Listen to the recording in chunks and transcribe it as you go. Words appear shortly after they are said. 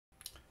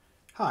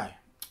Hi,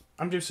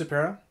 I'm Dave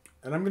Sapera,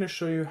 and I'm going to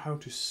show you how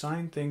to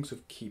sign things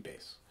with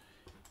Keybase.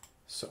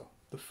 So,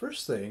 the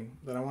first thing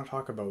that I want to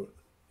talk about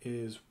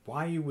is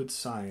why you would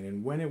sign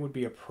and when it would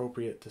be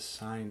appropriate to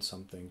sign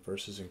something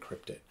versus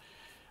encrypt it.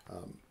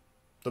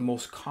 The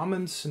most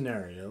common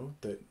scenario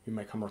that you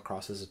might come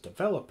across as a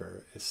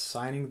developer is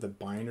signing the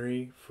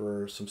binary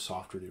for some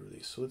software to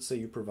release. So let's say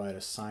you provide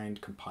a signed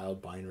compiled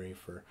binary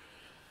for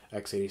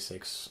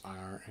x86,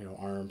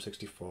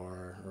 ARM64,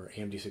 or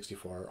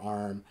AMD64,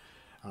 ARM,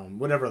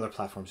 whatever other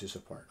platforms you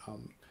support.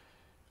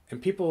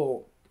 And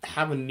people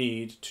have a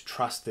need to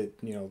trust that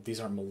these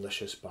aren't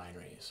malicious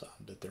binaries,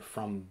 that they're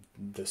from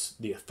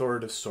the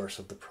authoritative source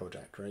of the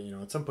project, right?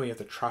 At some point you have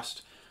to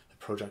trust the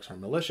projects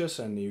aren't malicious,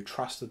 and you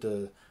trust that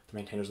the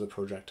maintainers of the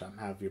project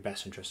have your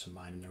best interests in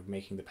mind, and they're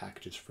making the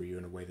packages for you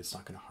in a way that's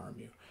not going to harm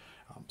you.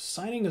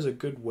 Signing is a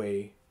good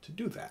way to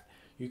do that.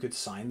 You could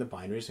sign the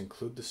binaries,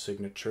 include the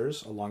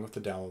signatures along with the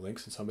download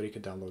links, and somebody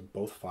could download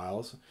both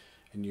files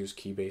and use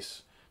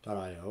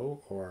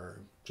keybase-io or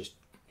just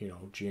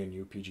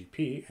GNU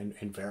PGP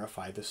and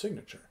verify the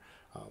signature.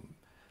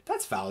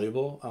 That's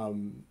valuable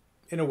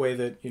in a way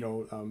that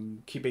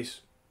Keybase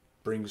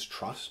brings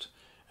trust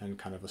and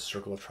kind of a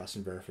circle of trust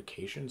and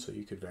verification. So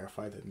you could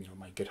verify that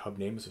my GitHub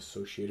name is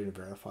associated and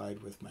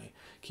verified with my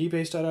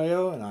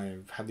keybase.io, and I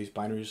have these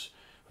binaries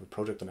of a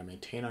project that I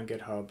maintain on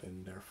GitHub,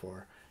 and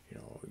therefore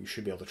you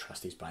should be able to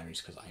trust these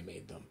binaries because I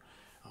made them.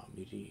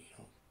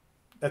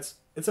 It's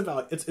a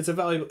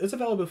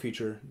valuable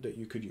feature that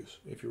you could use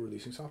if you're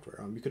releasing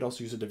software. You could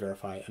also use it to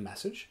verify a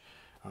message.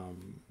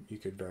 You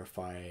could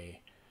verify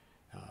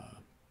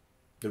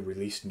the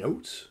release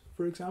notes,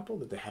 for example,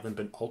 that they haven't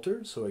been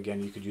altered. So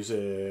again, you could use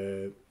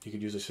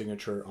a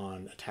signature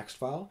on a text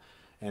file,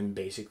 and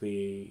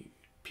basically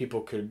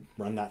people could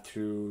run that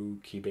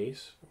through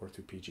Keybase or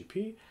through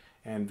PGP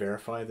and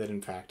verify that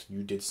in fact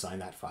you did sign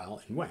that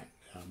file and when.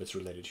 It's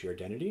related to your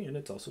identity, and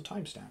it's also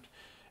timestamped.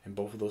 And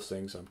both of those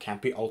things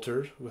can't be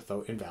altered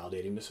without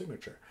invalidating the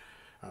signature.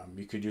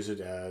 You could use it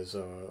as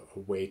a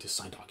way to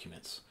sign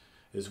documents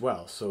as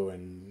well. So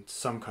in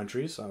some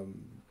countries,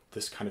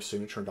 this kind of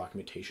signature and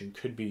documentation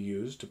could be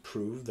used to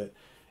prove that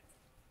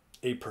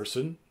a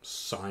person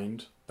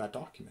signed that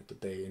document,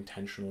 that they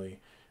intentionally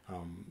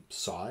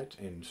saw it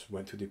and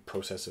went through the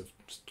process of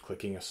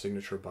clicking a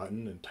signature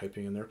button and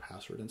typing in their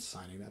password and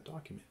signing that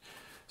document.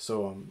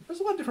 So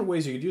there's a lot of different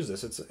ways you could use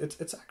this.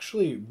 It's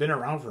actually been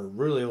around for a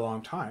really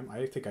long time.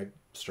 I think I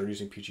started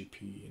using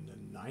PGP in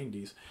the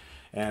 90s,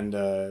 and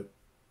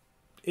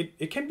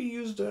it can be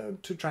used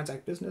to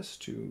transact business,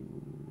 to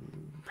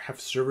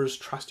have servers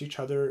trust each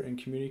other and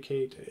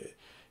communicate.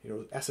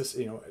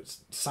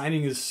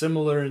 Signing is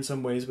similar in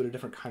some ways, but a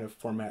different kind of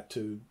format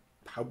to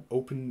how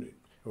open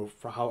or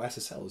for how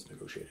SSL is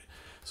negotiated.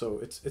 So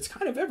it's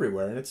kind of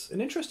everywhere, and it's an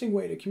interesting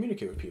way to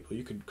communicate with people.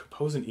 You could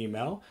compose an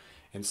email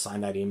and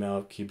sign that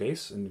email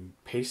Keybase and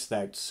paste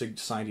that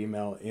signed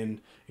email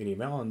in an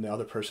email, and the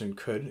other person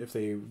could, if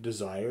they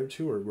desired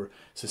to or were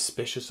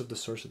suspicious of the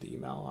source of the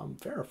email,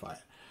 verify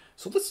it.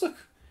 So let's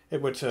look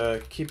at what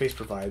Keybase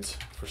provides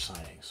for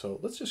signing.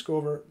 So let's just go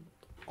over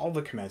all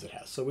the commands it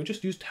has. So we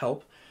just used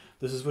help.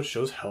 This is what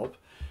shows help.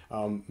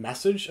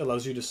 Message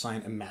allows you to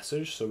sign a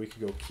message. So we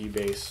could go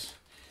keybase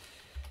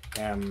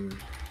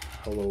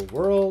hello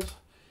world,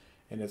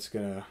 and it's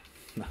gonna,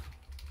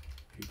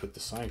 you put the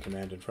sign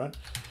command in front,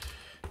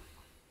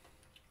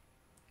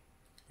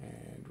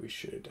 and we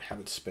should have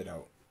it spit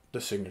out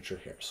the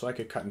signature here. So I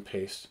could cut and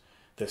paste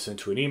this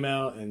into an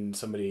email, and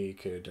somebody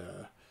could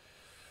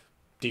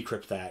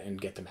decrypt that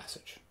and get the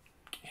message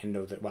and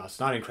know that, well, it's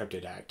not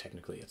encrypted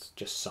technically, it's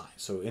just signed.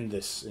 So in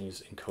this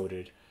is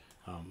encoded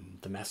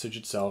the message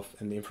itself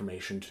and the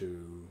information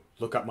to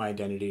look up my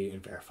identity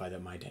and verify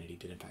that my identity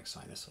did in fact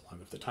sign this,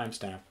 along with the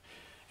timestamp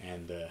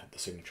and the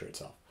signature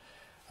itself.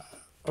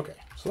 Okay,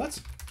 so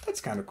that's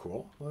kind of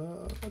cool.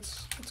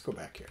 Let's go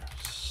back here.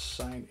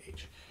 Sign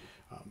H.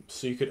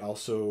 So you could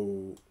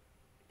also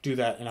do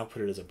that and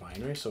output it as a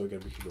binary. So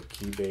again, we could go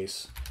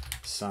keybase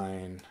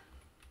sign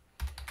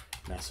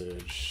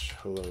message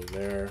hello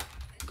there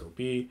and go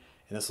B,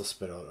 and this will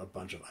spit out a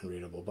bunch of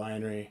unreadable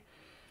binary.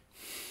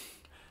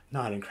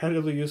 Not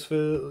incredibly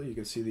useful. You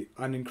can see the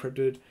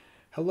unencrypted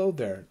hello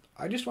there.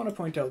 I just want to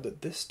point out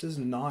that this does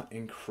not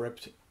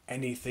encrypt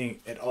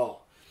anything at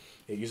all.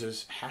 It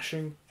uses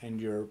hashing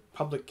and your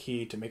public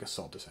key to make a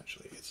salt,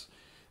 essentially.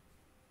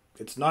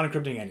 It's not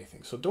encrypting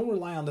anything, so don't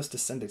rely on this to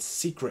send a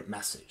secret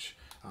message.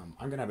 I'm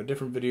going to have a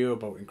different video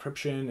about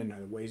encryption and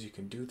the ways you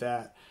can do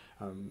that.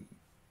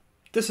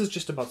 This is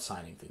just about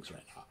signing things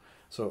right now.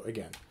 So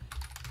again,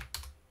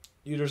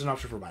 there's an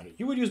option for binary.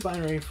 You would use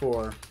binary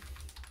for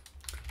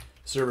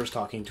servers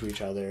talking to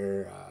each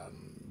other,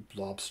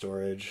 blob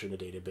storage in a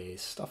database,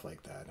 stuff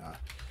like that.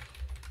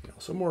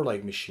 So more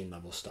like machine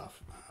level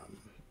stuff.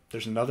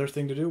 There's another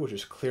thing to do, which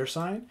is clear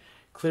sign.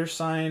 Clear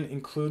sign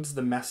includes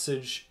the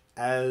message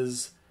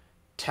as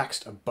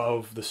text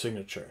above the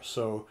signature.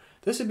 So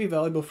this would be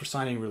valuable for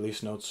signing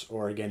release notes,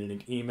 or again in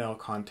an email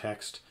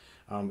context.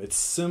 It's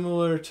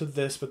similar to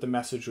this, but the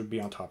message would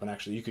be on top. And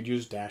actually, you could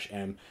use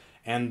 -m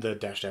and the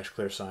dash dash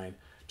clear sign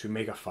to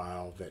make a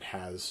file that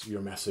has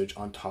your message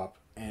on top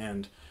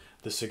and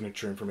the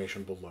signature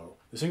information below.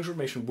 The signature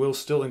information will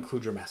still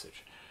include your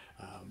message,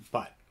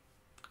 but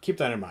keep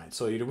that in mind.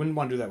 So you wouldn't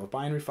want to do that with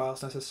binary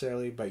files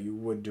necessarily, but you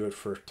would do it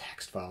for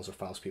text files or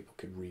files people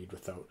could read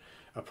without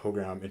a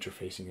program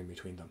interfacing in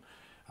between them.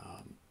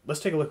 Let's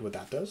take a look at what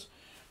that does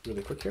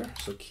really quick here.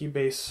 So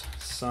keybase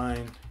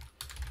sign,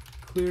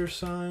 clear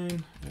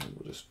sign, and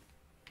we'll just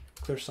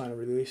clear sign a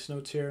release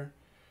notes here.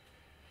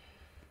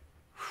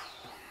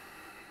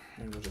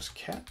 And we'll just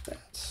cat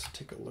that,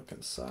 take a look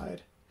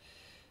inside.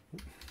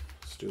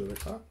 Let's do the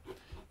top.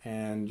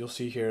 And you'll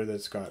see here that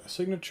it's got a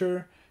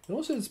signature. You'll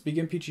also it's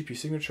begin PGP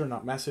signature,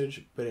 not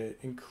message, but it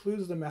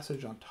includes the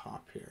message on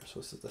top here. So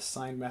this is the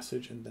signed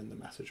message and then the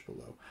message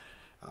below.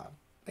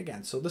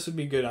 Again, so this would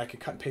be good. I could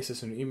cut and paste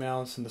this in an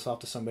email and send this off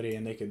to somebody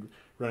and they could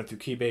run it through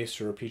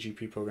Keybase or a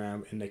PGP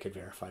program and they could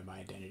verify my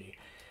identity.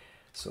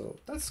 So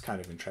that's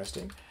kind of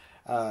interesting.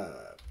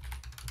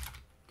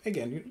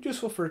 Again,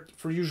 useful for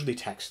usually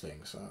text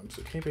things. So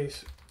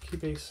keybase.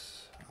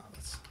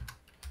 Let's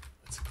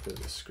clear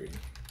this screen.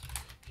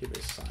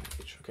 Keybase sign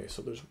H. Okay,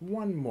 so there's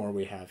one more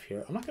we have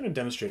here. I'm not going to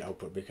demonstrate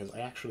output because I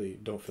actually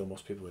don't feel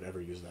most people would ever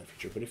use that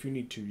feature, but if you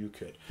need to, you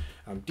could.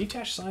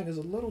 Detached sign is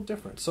a little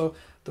different. So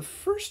the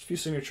first few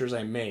signatures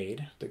I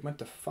made that went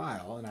to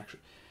file and actually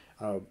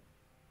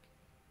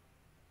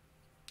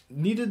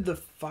needed the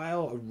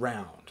file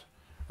around,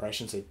 or I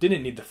shouldn't say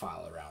didn't need the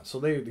file around. So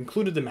they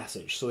included the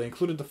message, so they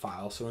included the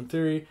file. So in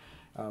theory,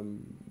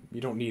 you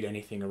don't need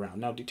anything around.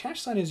 Now,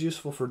 detached sign is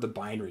useful for the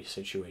binary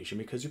situation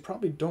because you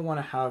probably don't want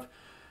to have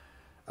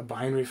a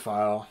binary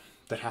file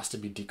that has to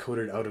be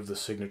decoded out of the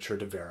signature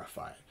to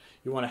verify it.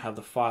 You want to have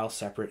the file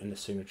separate and the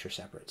signature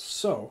separate.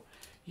 So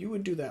you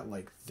would do that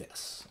like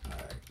this.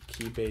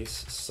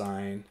 Keybase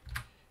sign,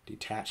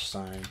 detached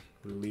sign,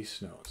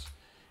 release notes.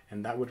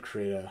 And that would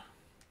create a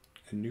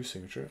new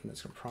signature, and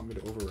it's going to prompt me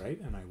to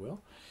overwrite, and I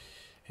will.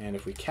 And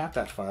if we cat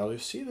that file, you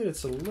see that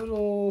it's a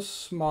little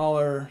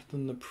smaller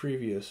than the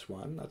previous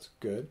one. That's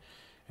good.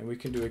 And we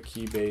can do a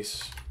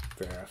keybase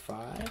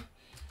verify.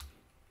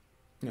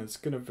 And it's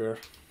going to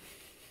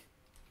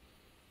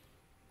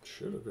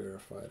should have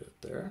verified it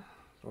there.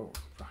 Oh,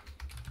 I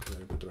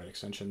put the right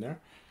extension there.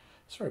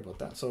 Sorry about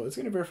that. So it's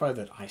going to verify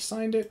that I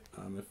signed it.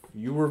 If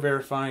you were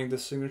verifying the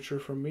signature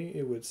from me,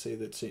 it would say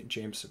that St.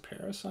 James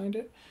Sapera signed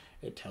it.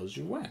 It tells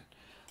you when.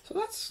 So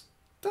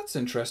that's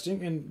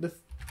interesting. And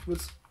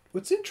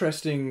what's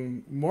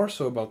interesting more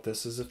so about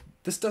this is if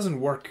this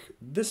doesn't work,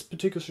 this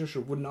particular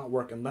signature would not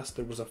work unless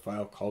there was a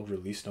file called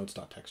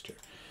releasenotes.txt here.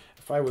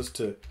 If I was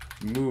to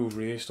move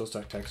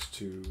releasenotes.txt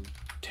to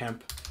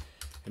temp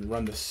and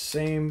run the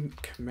same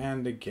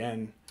command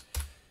again,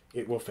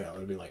 it will fail.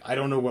 It'll be like, I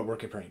don't know what we're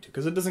comparing to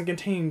because it doesn't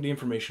contain the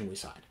information we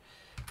signed.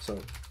 So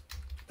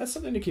that's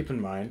something to keep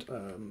in mind.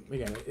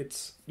 Again,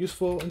 it's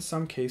useful in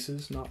some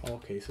cases, not all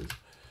cases.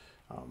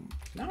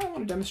 Now I want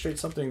to demonstrate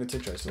something that's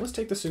interesting. Let's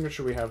take the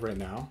signature we have right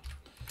now.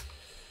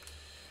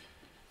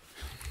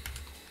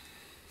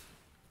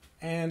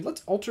 And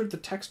let's alter the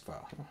text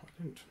file. Oh,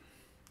 I didn't.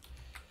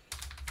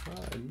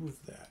 I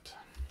moved that.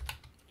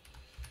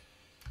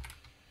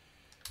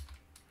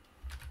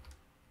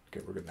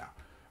 Okay, we're good now.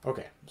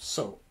 Okay,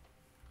 so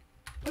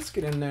let's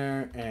get in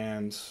there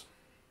and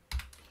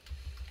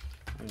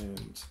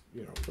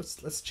you know,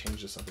 let's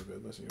change this up a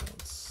bit.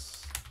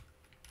 Let's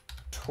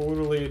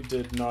totally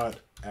did not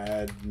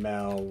add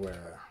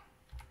malware.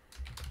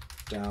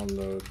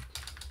 Download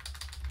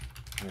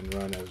and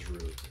run as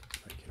root.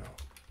 Like, you know,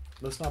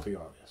 let's not be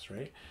obvious,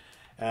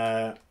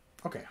 right?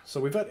 Okay, so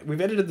we've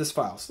edited this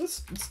file. So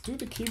let's do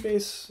the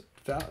keybase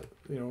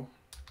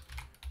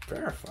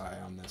verify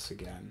on this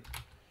again.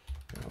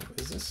 You know,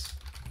 is this?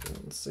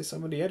 Let's say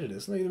somebody edited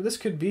this. This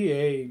could be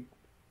a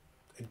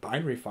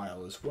binary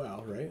file as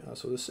well, right?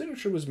 So the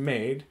signature was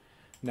made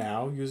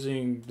now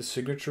using the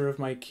signature of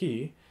my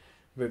key.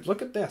 But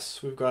look at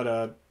this. We've got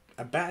a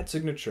bad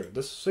signature.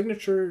 This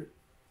signature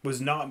was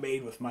not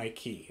made with my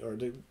key, or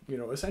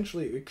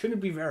essentially it couldn't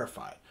be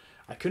verified.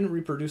 I couldn't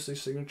reproduce the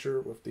signature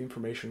with the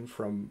information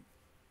from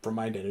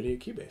my identity at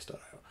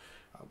keybase.io.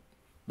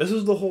 This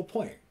is the whole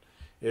point,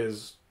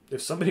 is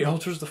if somebody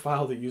alters the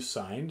file that you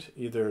signed,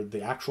 either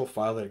the actual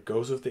file that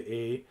goes with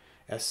the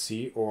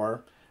ASC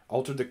or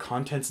altered the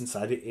contents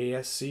inside the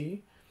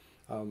ASC,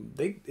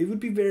 it would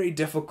be very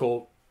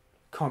difficult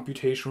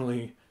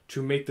computationally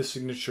to make the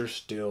signature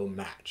still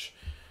match.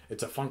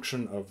 It's a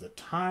function of the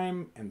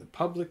time and the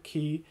public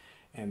key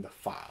and the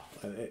file.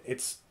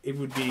 It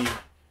would be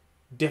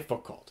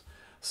difficult.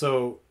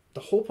 So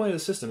the whole point of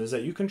the system is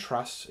that you can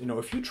trust,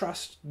 if you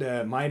trust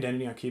my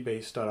identity on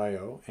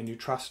keybase.io and you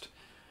trust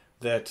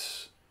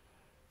that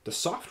the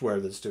software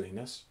that's doing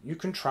this, you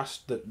can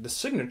trust that the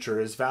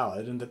signature is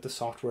valid and that the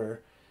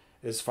software,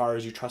 as far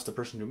as you trust the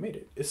person who made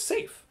it, is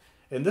safe.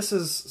 And this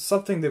is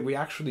something that we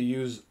actually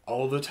use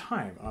all the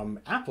time.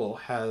 Apple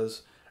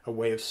has a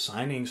way of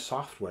signing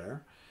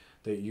software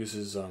that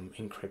uses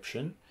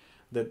encryption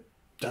that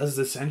does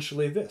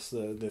essentially this.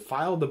 The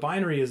file, the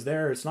binary is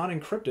there. It's not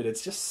encrypted.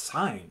 It's just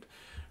signed,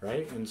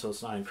 right? And so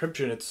it's not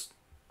encryption, it's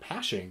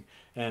hashing.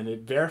 And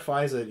it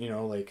verifies that,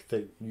 like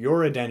that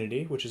your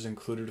identity, which is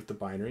included with the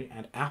binary,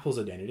 and Apple's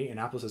identity. And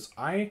Apple says,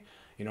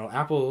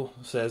 Apple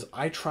says,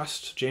 I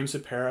trust James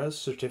Sapera's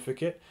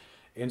certificate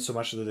in so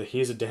much that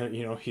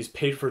he's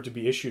paid for it to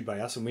be issued by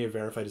us, and we have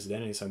verified his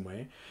identity some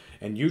way.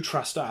 And you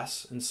trust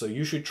us, and so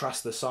you should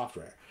trust this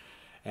software.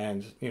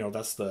 And,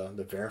 that's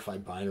the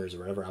verified binaries or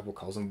whatever Apple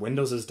calls them.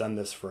 Windows has done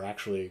this for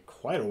actually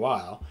quite a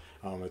while.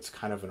 It's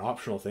kind of an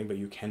optional thing, but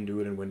you can do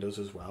it in Windows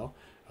as well.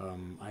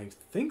 I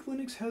think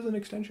Linux has an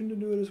extension to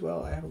do it as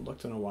well. I haven't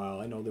looked in a while.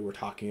 I know they were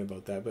talking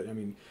about that, but I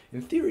mean,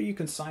 in theory, you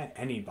can sign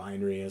any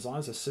binary as long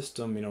as the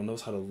system,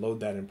 knows how to load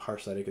that and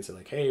parse that. It can say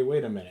like, hey,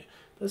 wait a minute,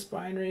 this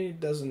binary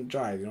doesn't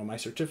jive. My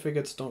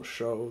certificates don't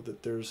show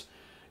that there's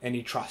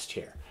any trust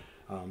here.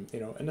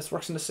 And this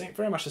works in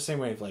very much the same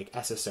way of like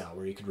SSL,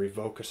 where you could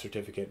revoke a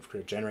certificate,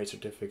 generate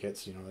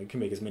certificates. You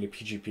can make as many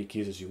PGP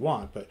keys as you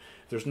want, but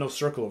there's no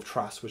circle of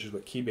trust, which is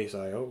what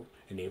keybase-io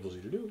enables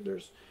you to do.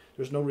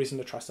 There's no reason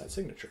to trust that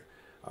signature.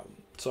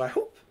 So I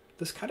hope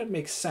this kind of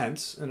makes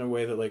sense in a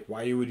way that like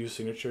why you would use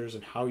signatures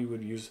and how you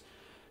would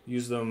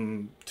use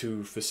them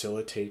to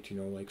facilitate,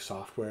 like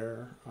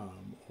software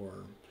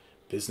or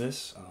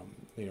business.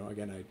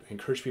 Again, I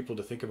encourage people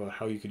to think about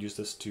how you could use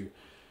this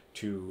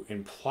to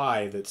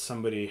imply that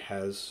somebody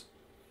has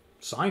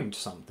signed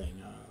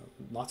something.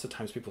 Lots of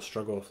times people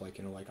struggle with like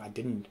I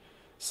didn't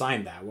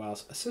sign that. Well,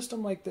 a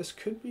system like this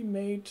could be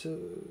made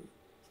to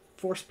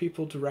force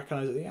people to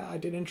recognize that, yeah, I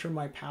did enter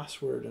my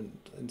password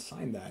and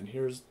sign that, and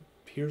here's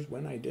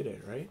when I did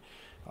it, right?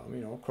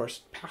 Of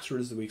course,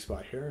 password is the weak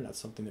spot here, and that's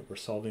something that we're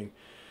solving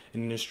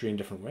in industry in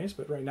different ways.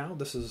 But right now,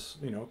 this is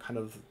kind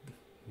of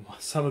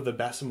some of the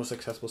best and most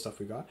accessible stuff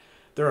we got.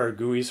 There are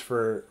GUIs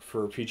for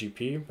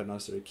PGP, but not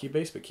necessarily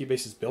Keybase. But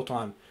Keybase is built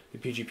on the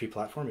PGP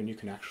platform, and you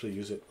can actually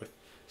use it with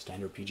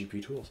standard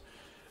PGP tools.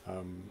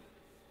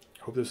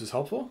 Hope this is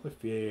helpful.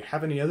 If you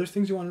have any other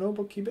things you want to know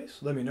about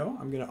Keybase, let me know.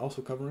 I'm going to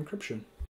also cover encryption.